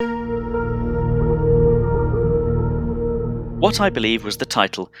What I Believe was the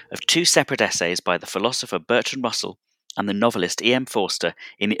title of two separate essays by the philosopher Bertrand Russell and the novelist E. M. Forster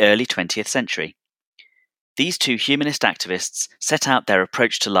in the early 20th century. These two humanist activists set out their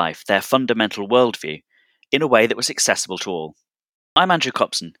approach to life, their fundamental worldview, in a way that was accessible to all. I'm Andrew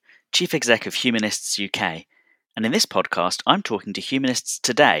Copson, Chief Exec of Humanists UK, and in this podcast I'm talking to humanists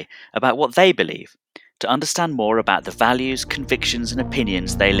today about what they believe, to understand more about the values, convictions and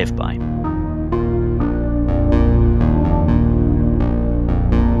opinions they live by.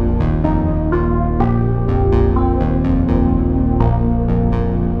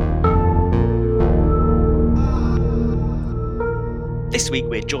 This week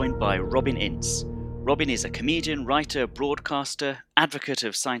we're joined by Robin Ince. Robin is a comedian, writer, broadcaster, advocate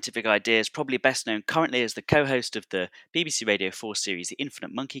of scientific ideas, probably best known currently as the co-host of the BBC Radio 4 series The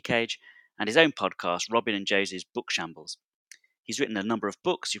Infinite Monkey Cage and his own podcast Robin and Josie's Book Shambles. He's written a number of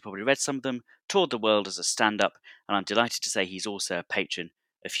books, you've probably read some of them, toured the world as a stand-up, and I'm delighted to say he's also a patron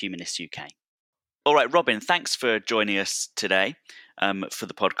of Humanists UK. All right, Robin, thanks for joining us today for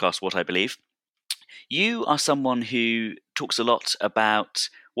the podcast What I Believe. You are someone who talks a lot about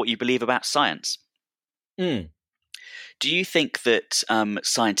what you believe about science. Do you think that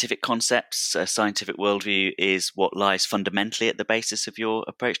scientific concepts, a scientific worldview is what lies fundamentally at the basis of your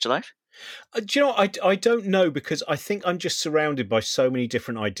approach to life? Do you know, I don't know, because I think I'm just surrounded by so many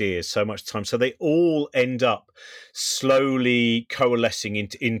different ideas so much time. So they all end up slowly coalescing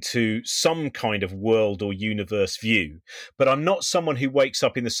into some kind of world or universe view. But I'm not someone who wakes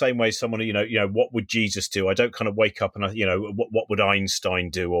up in the same way as someone, what would Jesus do? I don't kind of wake up and, what would Einstein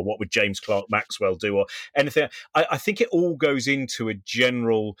do? Or what would James Clerk Maxwell do? Or anything. I think it all goes into a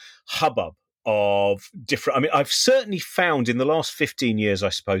general hubbub of different. I mean, I've certainly found in the last 15 years, I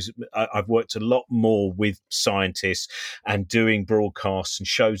suppose, I've worked a lot more with scientists and doing broadcasts and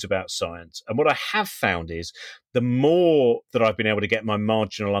shows about science. And what I have found is the more that I've been able to get my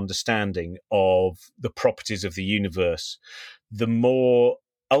marginal understanding of the properties of the universe, the more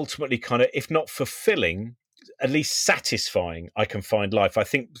ultimately kind of, if not fulfilling, at least satisfying I can find life. I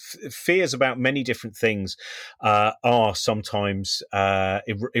think fears about many different things are sometimes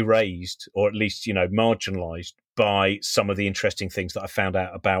erased, or at least, marginalized by some of the interesting things that I found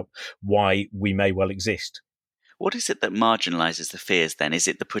out about why we may well exist. What is it that marginalizes the fears then? Is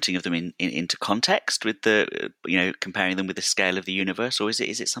it the putting of them into context with the, comparing them with the scale of the universe, or is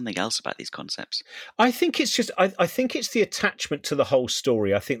it something else about these concepts? I think it's just, I think it's the attachment to the whole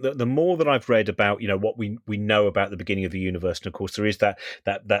story. I think that the more that I've read about, what we know about the beginning of the universe, and of course there is that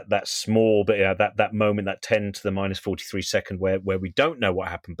small bit, that moment, that 10 to the minus 43 second where we don't know what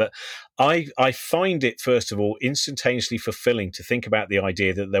happened. But I find it, first of all, instantaneously fulfilling to think about the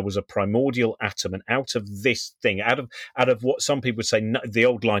idea that there was a primordial atom, and out of this thing, out of what some people would say, the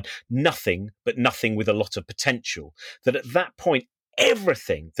old line, nothing, but nothing with a lot of potential, that at that point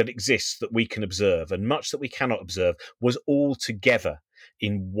everything that exists that we can observe and much that we cannot observe was all together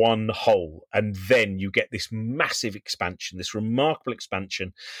in one whole. And then you get this massive expansion, this remarkable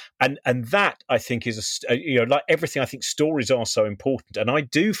expansion. And that, I think, is like everything, I think stories are so important. And I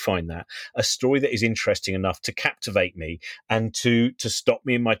do find that a story that is interesting enough to captivate me and to stop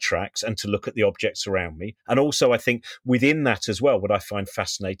me in my tracks and to look at the objects around me. And also, I think within that as well, what I find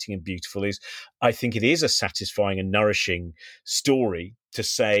fascinating and beautiful is I think it is a satisfying and nourishing story to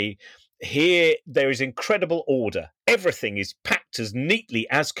say, here there is incredible order. Everything is packed as neatly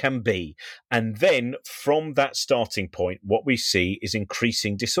as can be. And then from that starting point, what we see is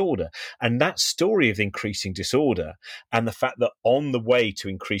increasing disorder. And that story of increasing disorder, and the fact that on the way to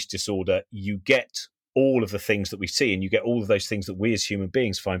increased disorder, you get all of the things that we see, and you get all of those things that we as human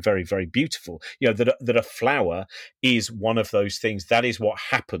beings find very, very beautiful. That a flower is one of those things. That is what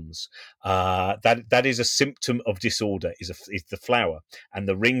happens. That is a symptom of disorder. Is the flower, and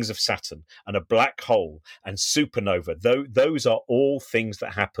the rings of Saturn, and a black hole, and supernova. Those are all things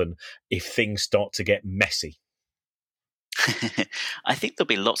that happen if things start to get messy. I think there'll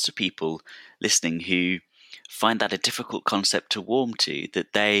be lots of people listening who find that a difficult concept to warm to,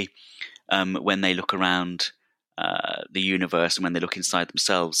 that they, when they look around the universe and when they look inside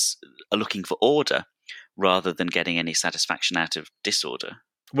themselves, are looking for order rather than getting any satisfaction out of disorder.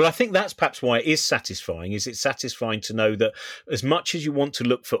 Well, I think that's perhaps why it is satisfying. Is it's satisfying to know that as much as you want to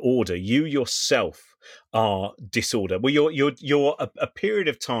look for order, you yourself are disorder. Well, you're a period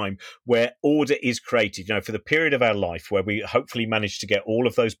of time where order is created. For the period of our life where we hopefully manage to get all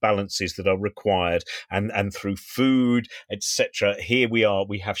of those balances that are required, and through food, etc. Here we are.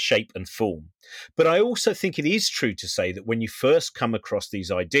 We have shape and form. But I also think it is true to say that when you first come across these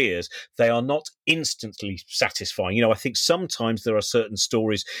ideas, they are not instantly satisfying. I think sometimes there are certain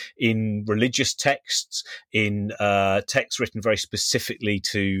stories in religious texts, in texts written very specifically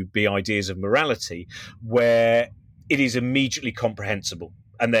to be ideas of morality, where it is immediately comprehensible.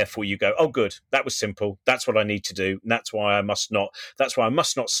 And therefore you go, oh, good, that was simple. That's what I need to do. And that's why I must not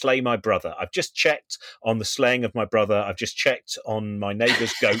slay my brother. I've just checked on the slaying of my brother. I've just checked on my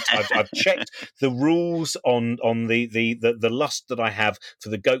neighbour's goat. I've checked the rules on the lust that I have for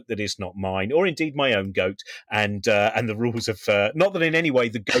the goat that is not mine, or indeed my own goat, and the rules of not that in any way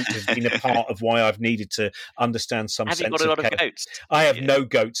the goat has been a part of why I've needed to understand some have sense you got a lot of goats? I have no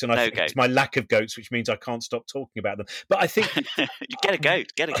goats, and I think it's my lack of goats, which means I can't stop talking about them. But I think you get a goat.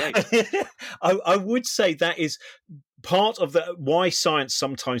 Get a goat. I would say that is part of why science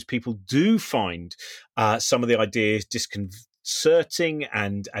sometimes people do find some of the ideas disconcerting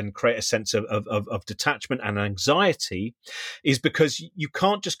and create a sense of detachment and anxiety, is because you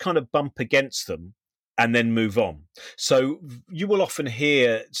can't just kind of bump against them and then move on. So you will often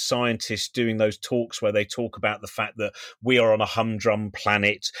hear scientists doing those talks where they talk about the fact that we are on a humdrum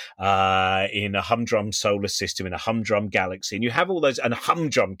planet, in a humdrum solar system, in a humdrum galaxy, and you have all those, and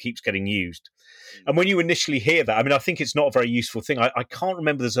humdrum keeps getting used. And when you initially hear that, I think it's not a very useful thing. I can't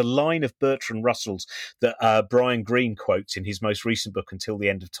remember. There's a line of Bertrand Russell's that Brian Greene quotes in his most recent book, Until the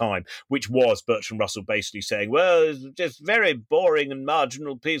End of Time, which was Bertrand Russell basically saying, well, it's just very boring and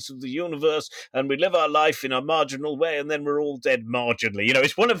marginal piece of the universe, and we live our life in a marginal way, and then we're all dead marginally.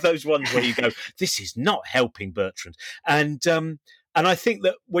 It's one of those ones where you go, this is not helping, Bertrand. And I think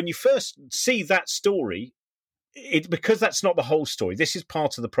that when you first see that story, because that's not the whole story. This is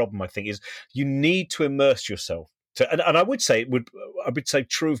part of the problem, I think, is you need to immerse yourself. And I would say I would say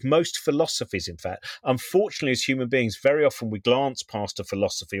true of most philosophies, in fact. Unfortunately, as human beings, very often we glance past a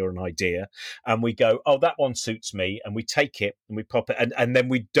philosophy or an idea and we go, oh, that one suits me, and we take it and we pop it, and then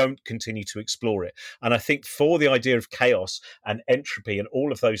we don't continue to explore it. And I think for the idea of chaos and entropy and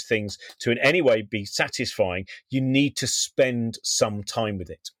all of those things to in any way be satisfying, you need to spend some time with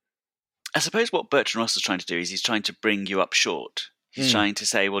it. I suppose what Bertrand Russell's trying to do is he's trying to bring you up short. He's trying to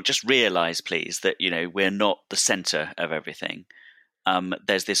say, well, just realise, please, that we're not the centre of everything.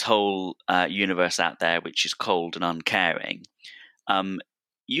 There's this whole universe out there which is cold and uncaring.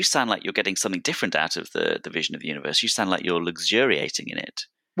 You sound like you're getting something different out of the vision of the universe. You sound like you're luxuriating in it.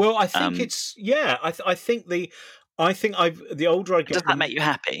 Well, I think it's I think the older I get, does that make you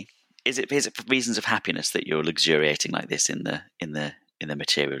happy? Is it for reasons of happiness that you're luxuriating like this in the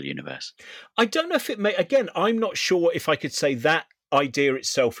material universe? I don't know if it may. Again, I'm not sure if I could say that idea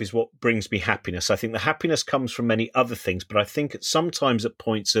itself is what brings me happiness. I think the happiness comes from many other things, but I think sometimes at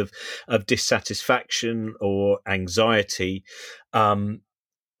points of dissatisfaction or anxiety,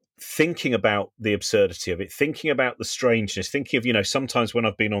 thinking about the absurdity of it, thinking about the strangeness, thinking of, sometimes when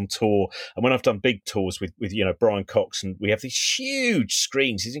I've been on tour and when I've done big tours with Brian Cox, and we have these huge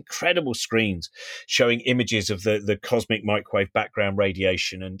screens, these incredible screens showing images of the cosmic microwave background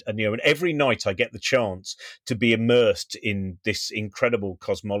radiation. And every night I get the chance to be immersed in this incredible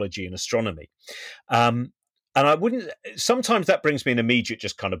cosmology and astronomy. And sometimes that brings me an immediate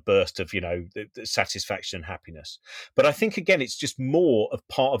just kind of burst of, the satisfaction and happiness. But I think, again, it's just more of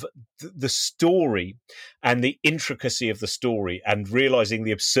part of the story and the intricacy of the story, and realizing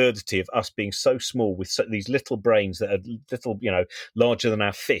the absurdity of us being so small with these little brains that are little, larger than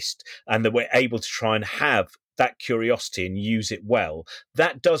our fist, and that we're able to try and have that curiosity and use it well.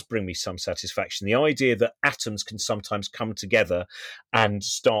 That does bring me some satisfaction. The idea that atoms can sometimes come together and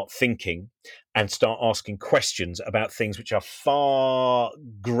start thinking and start asking questions about things which are far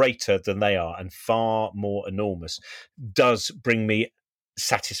greater than they are and far more enormous does bring me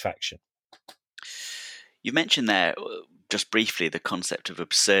satisfaction. You mentioned there just briefly the concept of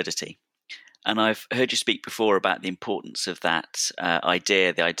absurdity. And I've heard you speak before about the importance of that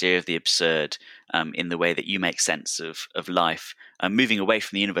idea, the idea of the absurd, in the way that you make sense of life. Moving away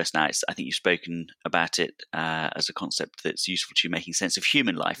from the universe now, I think you've spoken about it as a concept that's useful to you making sense of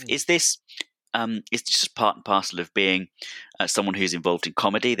human life. Is this just part and parcel of being someone who's involved in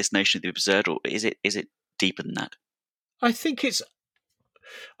comedy, this notion of the absurd, or is it deeper than that? I think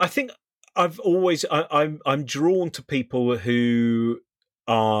I'm drawn to people who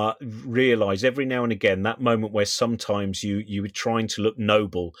realize every now and again that moment where sometimes you were trying to look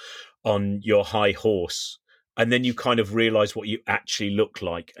noble on your high horse, and then you kind of realize what you actually look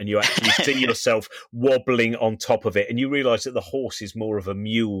like, and you actually see yourself wobbling on top of it, and you realize that the horse is more of a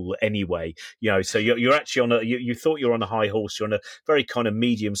mule anyway. So you're actually on you thought you're on a high horse, you're on a very kind of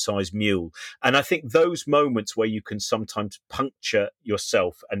medium-sized mule. And I think those moments where you can sometimes puncture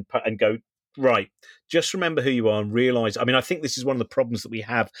yourself and go, right, just remember who you are and realize. I mean, I think this is one of the problems that we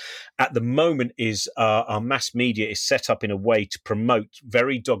have at the moment is our mass media is set up in a way to promote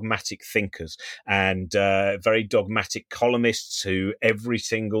very dogmatic thinkers and very dogmatic columnists who every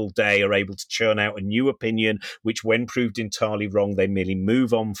single day are able to churn out a new opinion, which when proved entirely wrong, they merely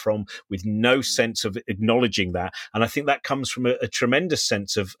move on from with no sense of acknowledging that. And I think that comes from a tremendous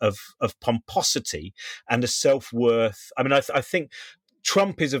sense of pomposity and a self-worth. I mean, I think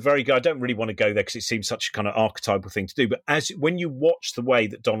Trump is a very good. I don't really want to go there because it seems such a kind of archetypal thing to do. But when you watch the way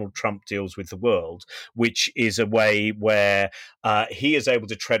that Donald Trump deals with the world, which is a way where he is able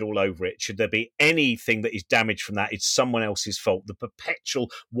to tread all over it, should there be anything that is damaged from that, it's someone else's fault. The perpetual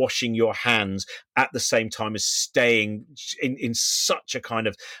washing your hands at the same time as staying in such a kind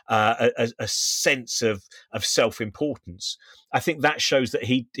of a sense of self-importance. I think that shows that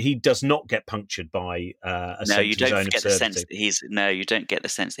he does not get punctured by a sense of his own absurdity. You don't get the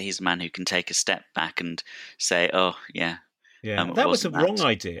sense that he's a man who can take a step back and say, "Oh, yeah." Yeah, that was a wrong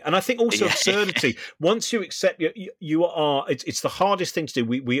idea. And I think also absurdity. Once you accept you are, it's the hardest thing to do.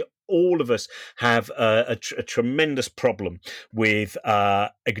 We all of us have a tremendous problem with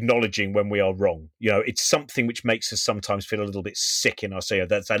acknowledging when we are wrong. It's something which makes us sometimes feel a little bit sick in ourselves.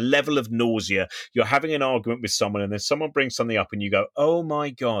 That's a level of nausea. You're having an argument with someone and then someone brings something up and you go, oh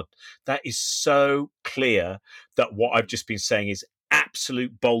my God, that is so clear that what I've just been saying is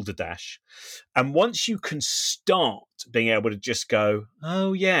absolute balderdash. And once you can start being able to just go,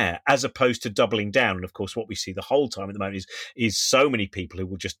 oh yeah, as opposed to doubling down. And of course, what we see the whole time at the moment is so many people who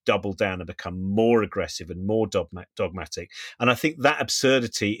will just double down and become more aggressive and more dogmatic. And I think that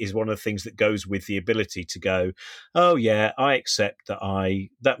absurdity is one of the things that goes with the ability to go, oh yeah, I accept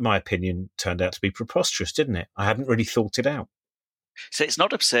that my opinion turned out to be preposterous, didn't it? I hadn't really thought it out. So it's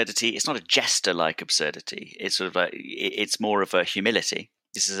not absurdity. It's not a jester-like absurdity. It's it's more of a humility.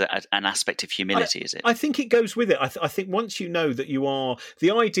 This is an aspect of humility, is it? I think it goes with it. I think once you know that you are,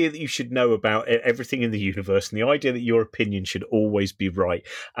 the idea that you should know about everything in the universe, and the idea that your opinion should always be right,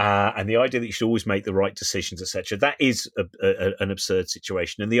 and the idea that you should always make the right decisions, etc., that is an absurd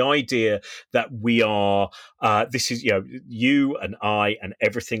situation. And the idea that we are, this is, you and I and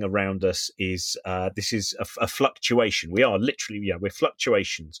everything around us is, this is a fluctuation. We are literally, we're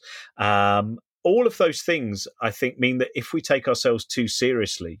fluctuations. All of those things, I think, mean that if we take ourselves too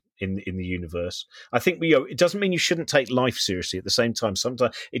seriously in the universe, I think it doesn't mean you shouldn't take life seriously. At the same time,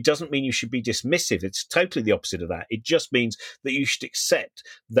 sometimes it doesn't mean you should be dismissive. It's totally the opposite of that. It just means that you should accept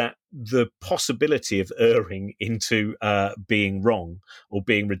that the possibility of erring into being wrong or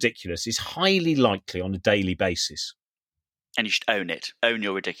being ridiculous is highly likely on a daily basis. And you should own it. Own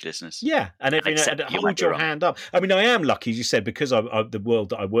your ridiculousness. Yeah, and hold your hand up. I mean, I am lucky, as you said, because the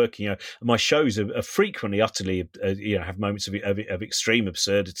world that I work in. My shows are frequently, utterly, have moments of extreme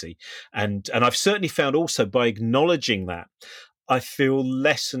absurdity, and I've certainly found also by acknowledging that, I feel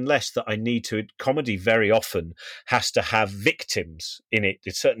less and less that I need to. Comedy very often has to have victims in it.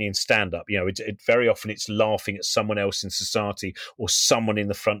 It's certainly in stand-up. Very often it's laughing at someone else in society or someone in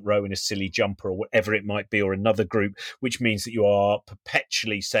the front row in a silly jumper or whatever it might be, or another group, which means that you are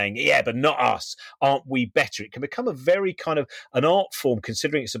perpetually saying, yeah, but not us. Aren't we better? It can become a very kind of an art form,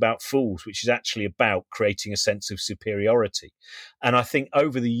 considering it's about fools, which is actually about creating a sense of superiority. And I think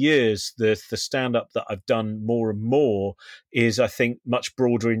over the years, the stand-up that I've done more and more is, I think, much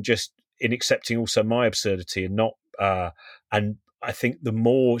broader in accepting also my absurdity and not and I think the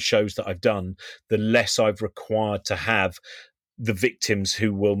more shows that I've done, the less I've required to have the victims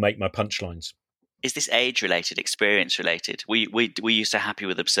who will make my punchlines. Is this age related, experience related? Were you so happy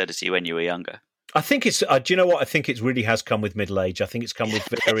with absurdity when you were younger? I think it's. Do you know what? I think it really has come with middle age. I think it's come with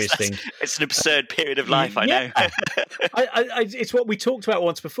various things. It's an absurd period of life. I know. It's what we talked about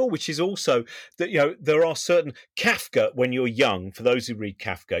once before, which is also that there are certain Kafka when you're young. For those who read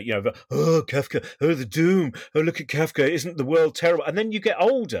Kafka, Kafka, the doom. Oh, look at Kafka! Isn't the world terrible? And then you get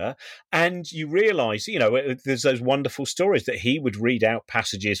older and you realise, there's those wonderful stories that he would read out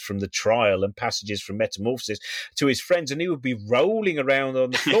passages from The Trial and passages from Metamorphosis to his friends, and he would be rolling around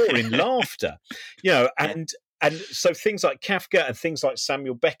on the floor in laughter. And so things like Kafka and things like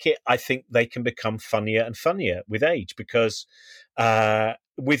Samuel Beckett, I think they can become funnier and funnier with age because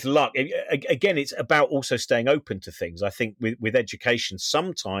with luck, again, it's about also staying open to things. I think with education,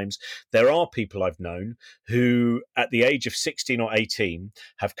 sometimes there are people I've known who at the age of 16 or 18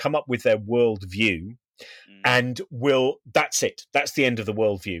 have come up with their world view and that's it. That's the end of the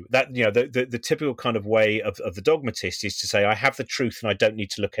worldview. That, the typical kind of way of the dogmatist is to say, I have the truth and I don't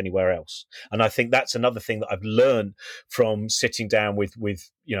need to look anywhere else. And I think that's another thing that I've learned from sitting down with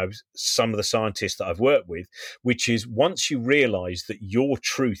some of the scientists that I've worked with, which is once you realize that your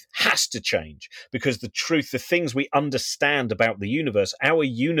truth has to change, because the things we understand about the universe, our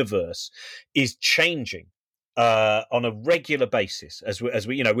universe is changing on a regular basis. As we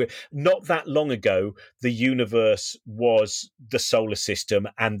we're not that long ago, the universe was the solar system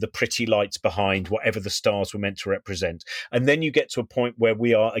and the pretty lights behind whatever the stars were meant to represent. And then you get to a point where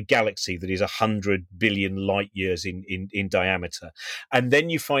we are a galaxy that is 100 billion light years in diameter. And then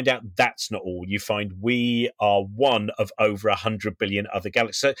you find out that's not all. You find we are one of over 100 billion other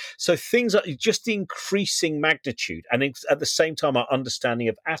galaxies. So things are just increasing magnitude. And at the same time, our understanding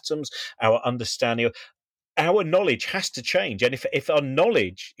of atoms, our understanding of our knowledge has to change. And if our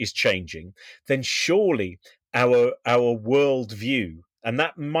knowledge is changing, then surely our worldview, and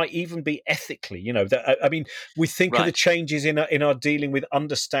that might even be ethically, we think of the changes in our dealing with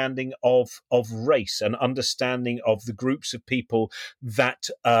understanding of race and understanding of the groups of people that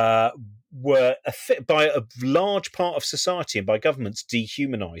were by a large part of society and by governments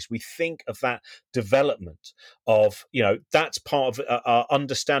dehumanized. We think of that development of, that's part of our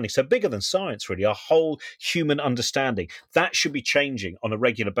understanding. So bigger than science, really, our whole human understanding, that should be changing on a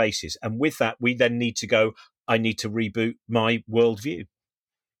regular basis. And with that, we then need to go, I need to reboot my worldview.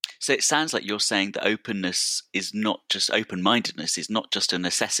 So it sounds like you're saying that openness is not just open-mindedness, is not just a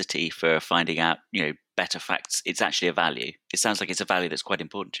necessity for finding out, better facts. It's actually a value. It sounds like it's a value that's quite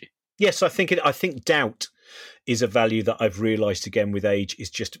important to you. Yes, I think doubt is a value that I've realised again with age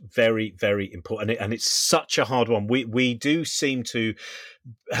is just very, very important, and it's such a hard one. We do seem to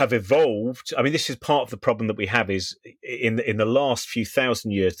have evolved. I mean, this is part of the problem that we have is in the last few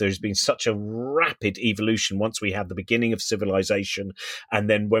thousand years, there's been such a rapid evolution once we had the beginning of civilization, and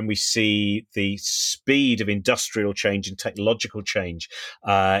then when we see the speed of industrial change and technological change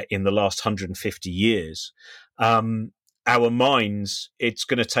in the last 150 years. Our minds, it's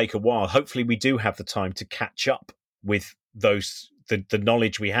going to take a while. Hopefully we do have the time to catch up with the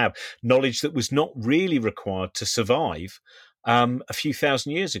knowledge we have, knowledge that was not really required to survive a few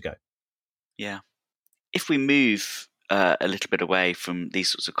thousand years ago. Yeah. If we move a little bit away from these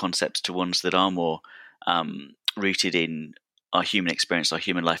sorts of concepts to ones that are more rooted in our human experience, our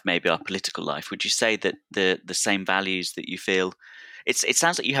human life, maybe our political life, would you say that the same values that you feel, it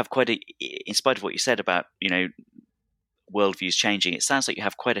sounds like you have quite in spite of what you said about, worldviews changing, it sounds like you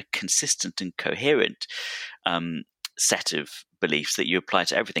have quite a consistent and coherent set of beliefs that you apply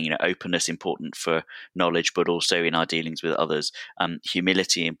to everything. Openness important for knowledge, but also in our dealings with others.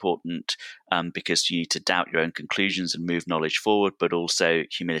 Humility important because you need to doubt your own conclusions and move knowledge forward, but also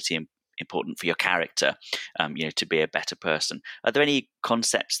humility important for your character, to be a better person. Are there any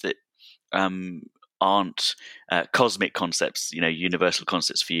concepts that aren't cosmic concepts, universal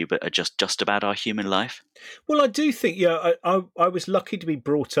concepts for you, but are just about our human life? Well, I do think, I was lucky to be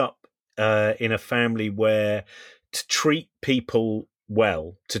brought up in a family where to treat people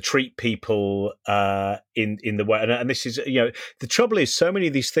well, to treat people in the way, and this is, the trouble is, so many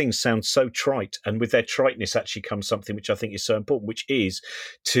of these things sound so trite, and with their triteness actually comes something which I think is so important, which is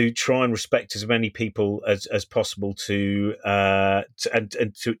to try and respect as many people as possible, to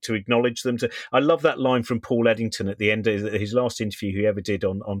acknowledge them. I love that line from Paul Eddington at the end of his last interview he ever did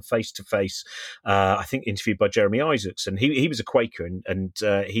on Face to Face. I think interviewed by Jeremy Isaacs, and he was a Quaker, and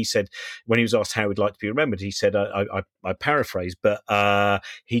he said when he was asked how he'd like to be remembered, he said, I paraphrase, but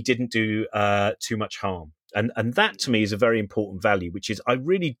he didn't do too much harm. And that to me is a very important value, which is I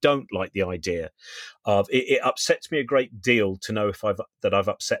really don't like the idea of it upsets me a great deal to know that I've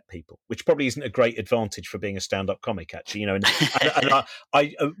upset people, which probably isn't a great advantage for being a stand-up comic, actually. And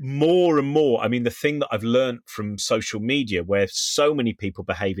I more and more, I mean, the thing that I've learned from social media, where so many people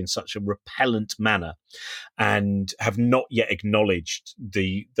behave in such a repellent manner and have not yet acknowledged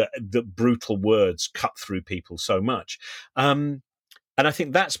the brutal words cut through people so much. And I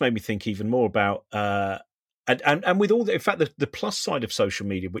think that's made me think even more about and with all in fact, the plus side of social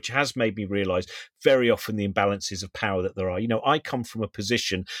media, which has made me realise very often the imbalances of power that there are. I come from a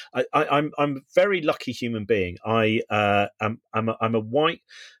position. I'm a very lucky human being. I'm a white,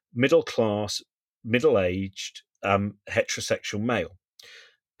 middle class, middle aged, heterosexual male,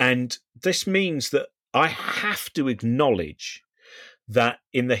 and this means that I have to acknowledge that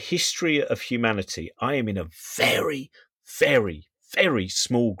in the history of humanity, I am in a very, very, very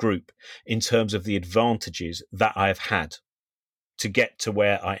small group in terms of the advantages that I have had to get to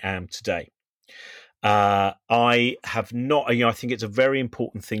where I am today. I have not. I think it's a very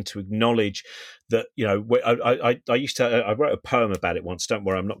important thing to acknowledge that. I used to. I wrote a poem about it once. Don't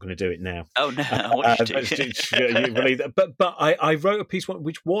worry, I'm not going to do it now. Oh no, I want you to. You believe that? But I wrote a piece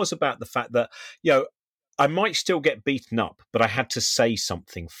which was about the fact that I might still get beaten up, but I had to say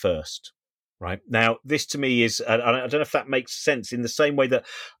something first. Right now, this to me is. I don't know if that makes sense. In the same way that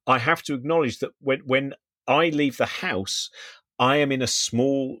I have to acknowledge that when I leave the house, I am in a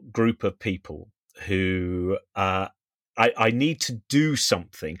small group of people who I need to do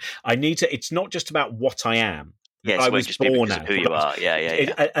something. I need to. It's not just about what I am. Yes, I it won't was just be born because of out. who you are.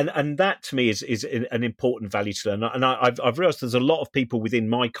 Yeah. And that to me is an important value to learn. And I've realised there's a lot of people within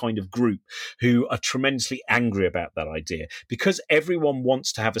my kind of group who are tremendously angry about that idea because everyone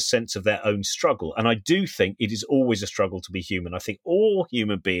wants to have a sense of their own struggle. And I do think it is always a struggle to be human. I think all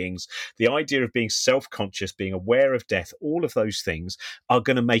human beings, the idea of being self-conscious, being aware of death, all of those things are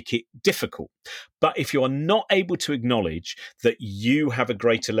going to make it difficult. But if you are not able to acknowledge that you have a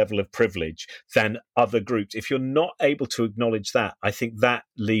greater level of privilege than other groups, if you're not able to acknowledge that, I think that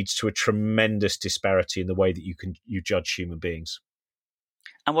leads to a tremendous disparity in the way that you judge human beings.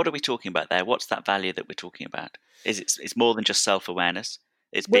 And what are we talking about there? What's that value that we're talking about? It's more than just self-awareness.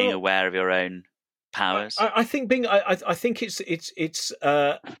 It's being aware of your own powers. I think being. I think it's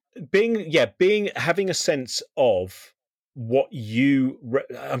being having a sense of what you.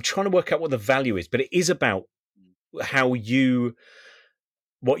 I'm trying to work out what the value is, but it is about how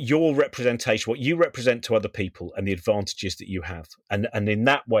what your representation, what you represent to other people, and the advantages that you have, and in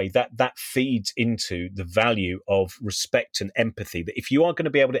that way, that feeds into the value of respect and empathy. That if you are going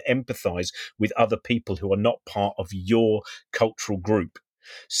to be able to empathise with other people who are not part of your cultural group,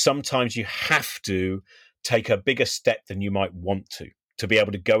 sometimes you have to take a bigger step than you might want to be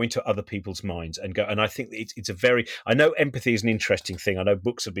able to go into other people's minds and go. And I think it's a very, I know empathy is an interesting thing. I know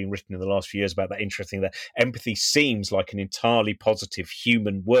books have been written in the last few years about that interesting, that empathy seems like an entirely positive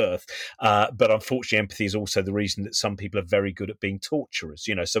human worth. But unfortunately, empathy is also the reason that some people are very good at being torturers,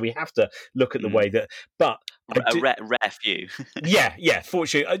 so we have to look at the way that, but a rare few. yeah,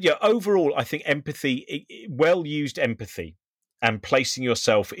 fortunately, overall, I think empathy, well used empathy, and placing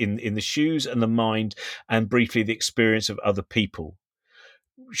yourself in the shoes and the mind and briefly the experience of other people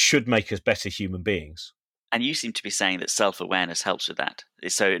should make us better human beings. And you seem to be saying that self-awareness helps with that.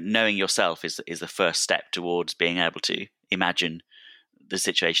 So knowing yourself is the first step towards being able to imagine the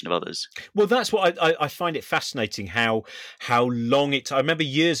situation of others. Well, that's what I find it fascinating how long it. I remember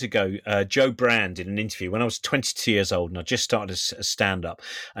years ago, Jo Brand in an interview when I was 22 years old and I just started a stand-up,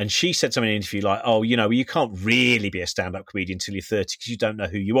 and she said something in an interview like, "Oh, you can't really be a stand-up comedian until you're 30 because you don't know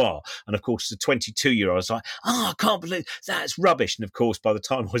who you are." And of course, the 22-year-old, I was like, "Oh, I can't believe that's rubbish." And of course, by the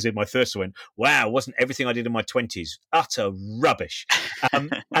time I was in my 30s, I went, "Wow, wasn't everything I did in my 20s utter rubbish?"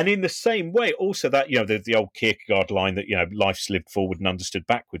 And in the same way, also that the old Kierkegaard line that life's lived forward and understood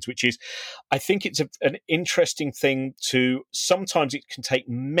backwards, which is, I think it's an interesting thing to. Sometimes it can take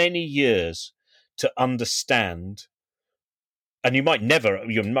many years to understand, and you might never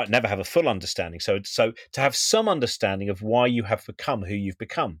have a full understanding. So to have some understanding of why you have become who you've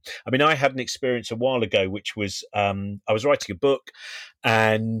become. I mean, I had an experience a while ago, which was I was writing a book,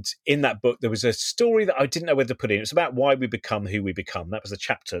 and in that book there was a story that I didn't know whether to put in. It's about why we become who we become. That was a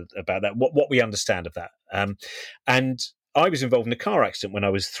chapter about that, what we understand of that. And I was involved in a car accident when I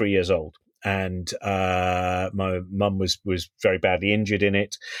was 3 years old. And my mum was very badly injured in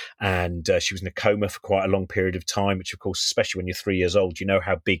it, and she was in a coma for quite a long period of time, which of course, especially when you're 3 years old, you know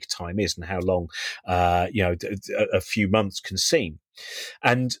how big time is and how long a few months can seem.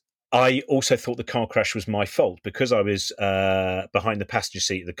 And I also thought the car crash was my fault because I was behind the passenger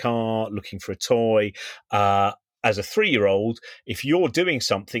seat of the car looking for a toy. As a 3-year-old, if you're doing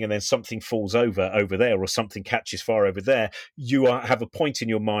something and then something falls over there, or something catches fire over there, you have a point in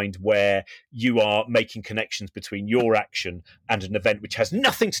your mind where you are making connections between your action and an event which has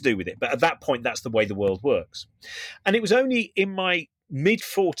nothing to do with it. But at that point, that's the way the world works. And it was only in my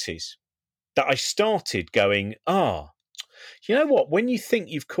mid-40s that I started going, you know what? When you think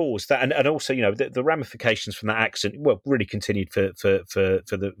you've caused that, and also the ramifications from that accident, really continued for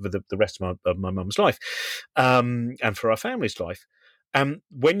the rest of my mum's life, and for our family's life.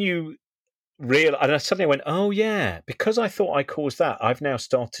 When you realize, and I suddenly went, oh yeah, because I thought I caused that, I've now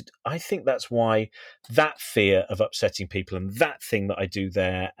started. I think that's why that fear of upsetting people and that thing that I do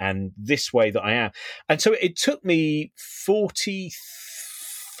there and this way that I am, and so it took me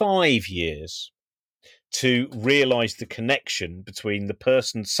 45 years to realize the connection between the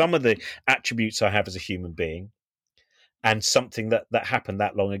person, some of the attributes I have as a human being, and something that happened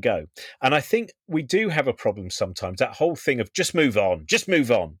that long ago. And I think we do have a problem sometimes, that whole thing of just move on, just move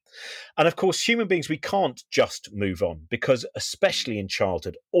on. And of course, human beings, we can't just move on because, especially in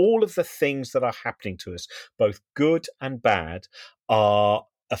childhood, all of the things that are happening to us, both good and bad, are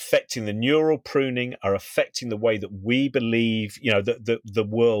affecting the neural pruning, are affecting the way that we believe, the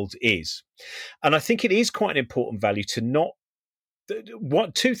world is. And I think it is quite an important value to not,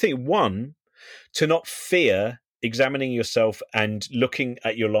 two things. One, to not fear examining yourself and looking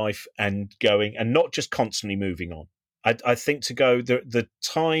at your life and going, and not just constantly moving on. I think to go the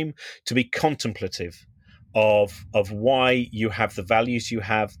time to be contemplative of why you have the values you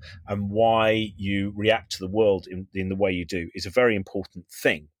have and why you react to the world in the way you do is a very important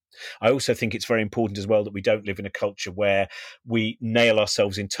thing. I also think it's very important as well that we don't live in a culture where we nail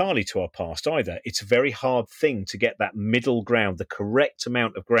ourselves entirely to our past either. It's a very hard thing to get that middle ground, the correct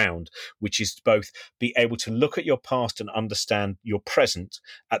amount of ground, which is to both be able to look at your past and understand your present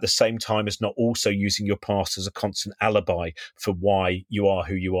at the same time as not also using your past as a constant alibi for why you are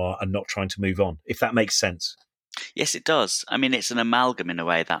who you are and not trying to move on, if that makes sense. Yes, it does. I mean, it's an amalgam in a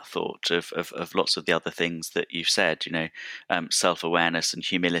way, that thought of lots of the other things that you've said, self-awareness and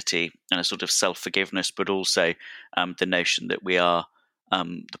humility and a sort of self-forgiveness, but also the notion that we are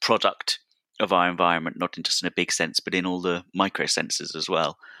the product of our environment, not just in a big sense, but in all the micro senses as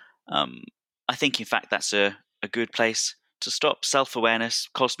well. I think, in fact, that's a good place to stop. Self-awareness,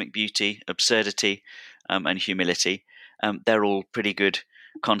 cosmic beauty, absurdity, and humility. They're all pretty good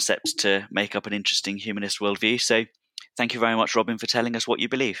concepts to make up an interesting humanist worldview. So thank you very much, Robin, for telling us what you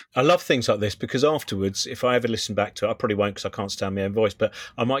believe. I love things like this because afterwards, if I ever listen back to it, I probably won't because I can't stand my own voice, but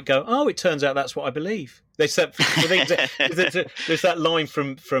I might go, oh, it turns out that's what I believe. There's that line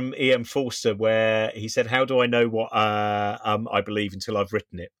from E.M. Forster where he said, how do I know what I believe until I've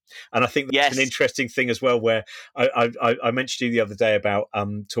written it? And I think that's an interesting thing as well, where I mentioned to you the other day about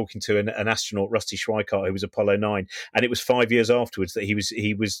talking to an astronaut, Rusty Schweikart, who was Apollo 9, and it was 5 years afterwards that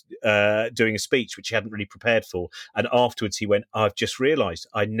he was doing a speech which he hadn't really prepared for. And afterwards he went, I've just realised,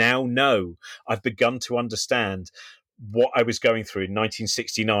 I now know, I've begun to understand what I was going through in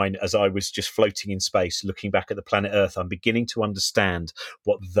 1969 as I was just floating in space, looking back at the planet Earth. I'm beginning to understand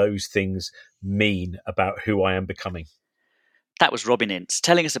what those things mean about who I am becoming. That was Robin Ince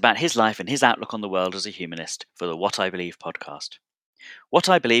telling us about his life and his outlook on the world as a humanist for the What I Believe podcast. What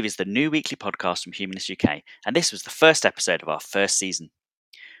I Believe is the new weekly podcast from Humanist UK, and this was the first episode of our first season.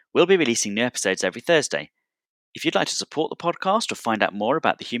 We'll be releasing new episodes every Thursday. If you'd like to support the podcast or find out more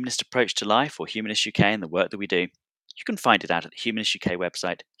about the humanist approach to life or Humanist UK and the work that we do, you can find it out at the Humanist UK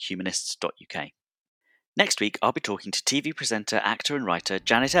website, humanists.uk. Next week, I'll be talking to TV presenter, actor and writer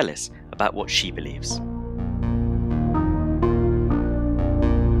Janet Ellis about what she believes.